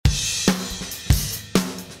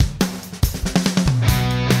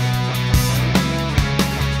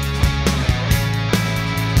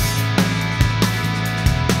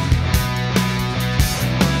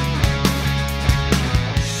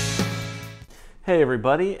Hey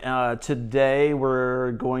everybody, today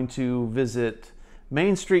we're going to visit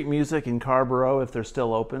Main Street Music in Carrboro if they're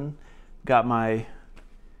still open. Got my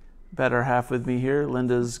better half with me here.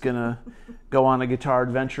 Linda's gonna go on a guitar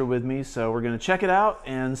adventure with me, so we're gonna check it out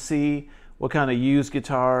and see what kind of used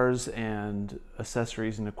guitars and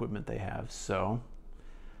accessories and equipment they have. So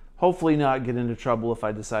hopefully not get into trouble if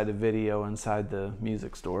I decide to video inside the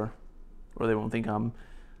music store, or they won't think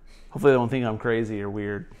hopefully they won't think I'm crazy or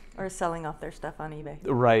weird. Or selling off their stuff on eBay.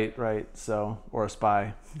 Right. So, or a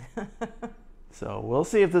spy. So we'll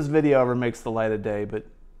see if this video ever makes the light of day, but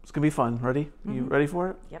it's gonna be fun. Ready? Mm-hmm. You ready for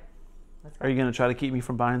it? Yep. Let's go. Are you gonna try to keep me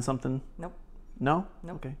from buying something? Nope. No?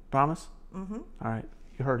 Nope. Okay. Promise? Mm-hmm. All right.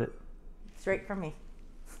 You heard it. Straight from me.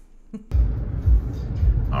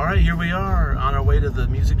 All right, here we are on our way to the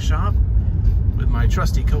music shop with my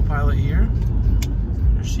trusty co-pilot here.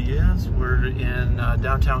 There she is. We're in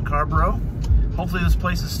downtown Carrboro. Hopefully this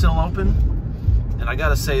place is still open. And I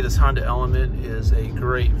gotta say, this Honda Element is a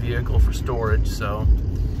great vehicle for storage, so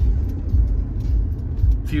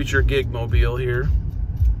future gig mobile here.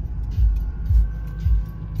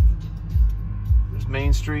 There's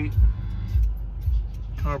Main Street.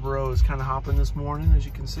 Carrboro is kind of hopping this morning, as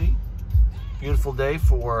you can see. Beautiful day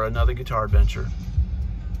for another guitar adventure.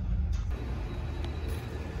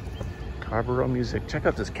 Carrboro music. Check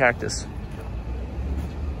out this cactus.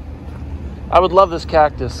 I would love this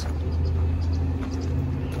cactus.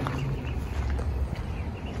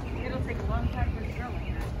 It'll take a long time for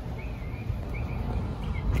growing.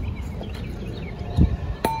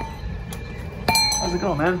 How's it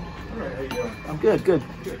going, man? All right, how you doing? I'm good. Good.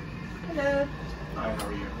 Hello. Hi, how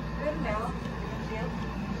are you? Good now. Thank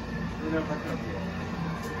you.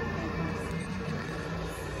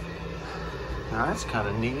 Now that's kind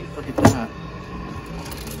of neat. Look at that.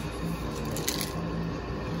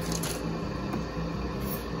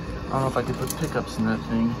 I don't know if I could put pickups in that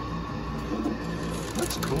thing.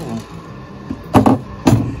 That's cool.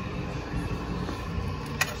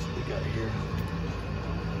 What we got here?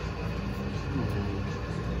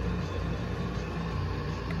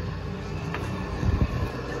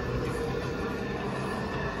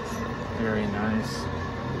 Very nice.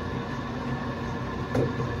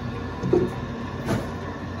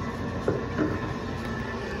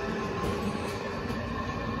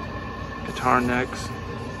 Guitar necks.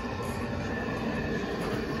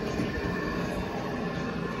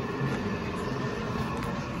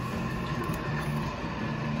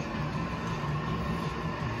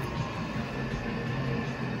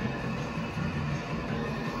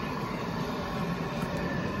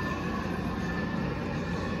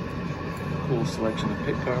 Cool selection of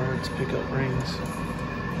pick guards, pickup rings.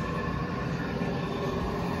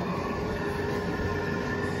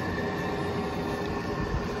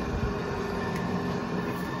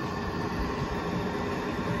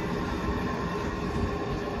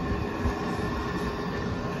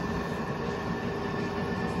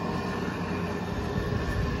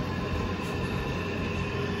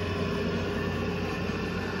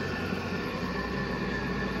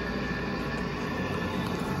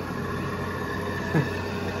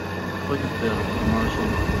 Look at the Marshall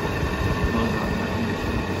logo on that.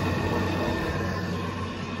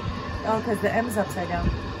 Oh, because the M's upside down.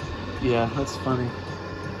 Yeah, that's funny.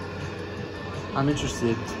 I'm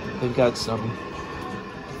interested. They've got some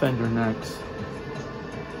Fender necks.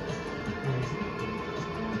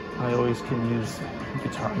 I always can use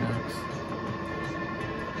guitar necks.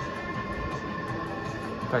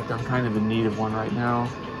 In fact, I'm kind of in need of one right now.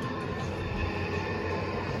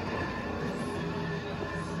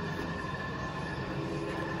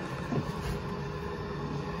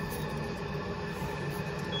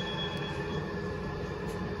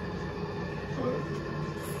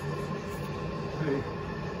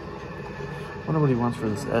 I wonder what he wants for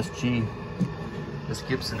this SG. This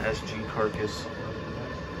Gibson SG carcass.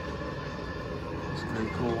 It's very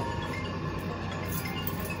cool.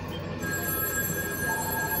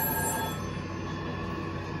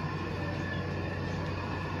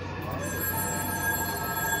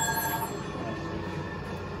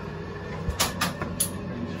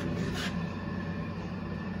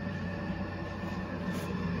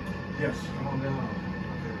 Yes, come on down.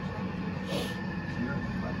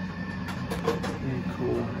 Very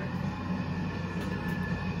cool.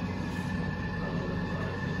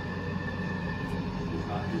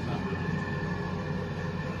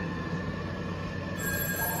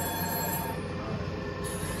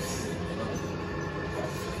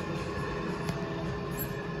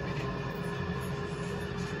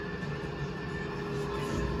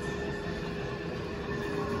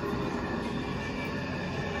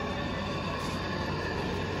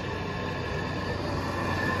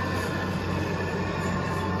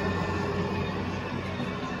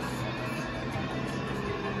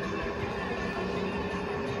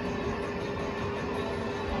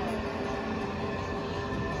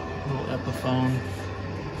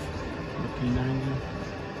 The P90.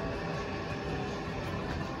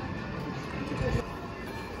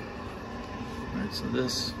 Alright, so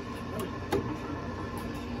this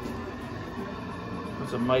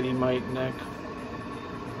is a Mighty Mite neck.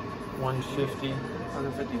 150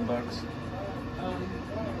 bucks.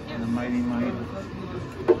 And the Mighty Mite.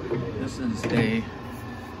 This is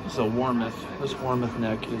a Warmouth. This Warmouth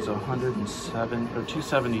neck is 107 or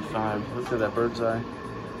 275. Look at that bird's eye.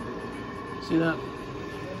 See that?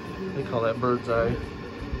 They call that bird's eye.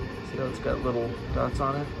 See how it's got little dots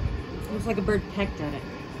on it? Looks like a bird pecked at it.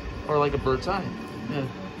 Or like a bird's eye. Yeah.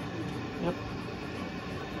 Yep.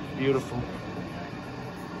 Beautiful.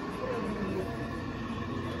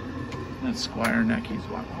 That Squire neck, he's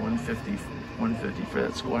what, 150 for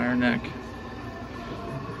that Squire neck.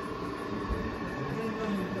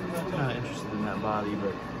 I'm kind of interested in that body,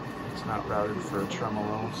 but it's not routed for a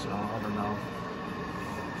tremolo, so I don't know.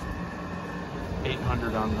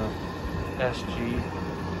 800 on the SG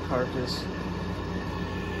carcass.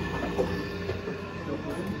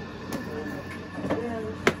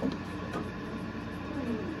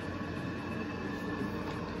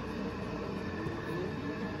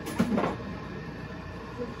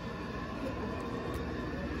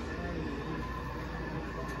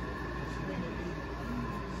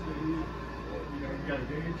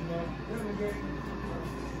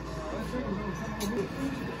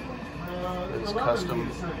 It's custom.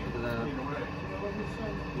 Look at that.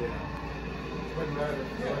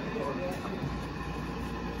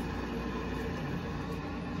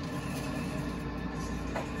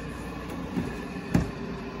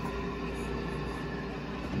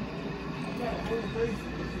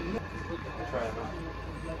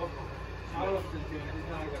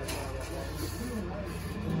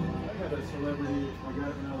 I got a celebrity, I got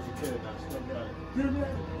it when I was a kid, and I still got it.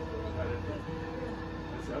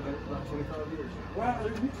 It's about 25 years. Wow,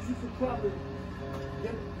 you could probably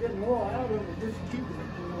get more out of it just keeping it.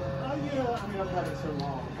 Oh yeah, I mean I've had it so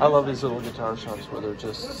long. I love these little guitar shops where they're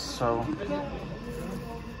just so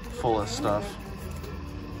full of stuff.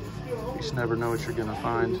 You just never know what you're gonna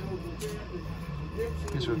find.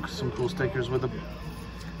 These are some cool stickers with them.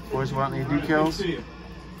 Boys want any decals?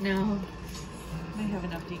 No. I have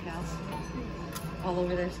enough decals. All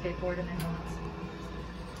over their skateboard and their helmets.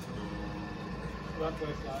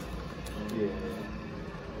 Yeah.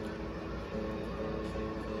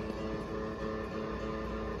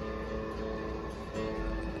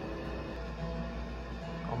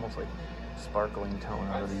 Almost like sparkling tone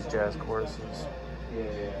out of these jazz choruses.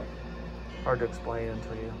 Yeah. Hard to explain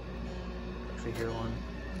until you actually hear one.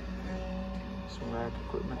 Some rack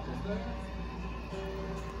equipment there.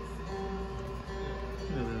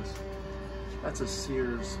 Look at this. That's a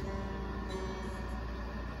Sears.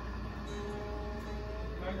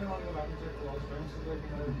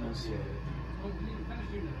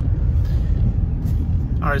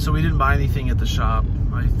 All right, so we didn't buy anything at the shop.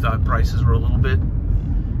 I thought prices were a little bit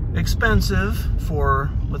expensive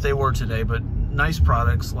for what they were today, but nice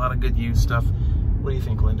products, a lot of good used stuff. What do you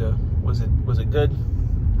think, Linda? Was it good?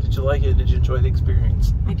 Did you like it? Did you enjoy the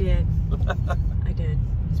experience? I did. I did.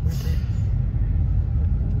 It's worth it.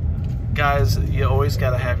 Guys, you always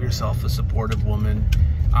got to have yourself a supportive woman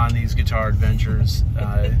on these guitar adventures.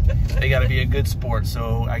 They got to be a good sport.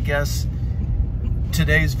 So I guess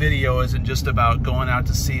today's video isn't just about going out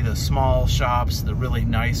to see the small shops, the really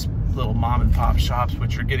nice little mom and pop shops,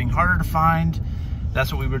 which are getting harder to find.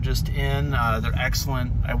 That's what we were just in. They're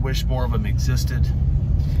excellent. I wish more of them existed.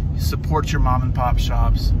 You support your mom and pop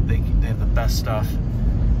shops. They have the best stuff.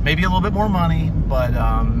 Maybe a little bit more money, but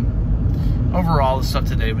overall the stuff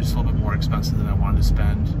today was just a little bit more expensive than I wanted to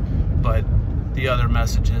spend. But the other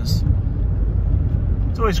messages,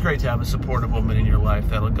 it's always great to have a supportive woman in your life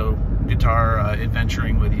that'll go guitar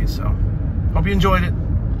adventuring with you. So hope you enjoyed it.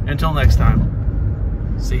 Until next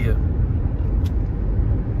time, see ya.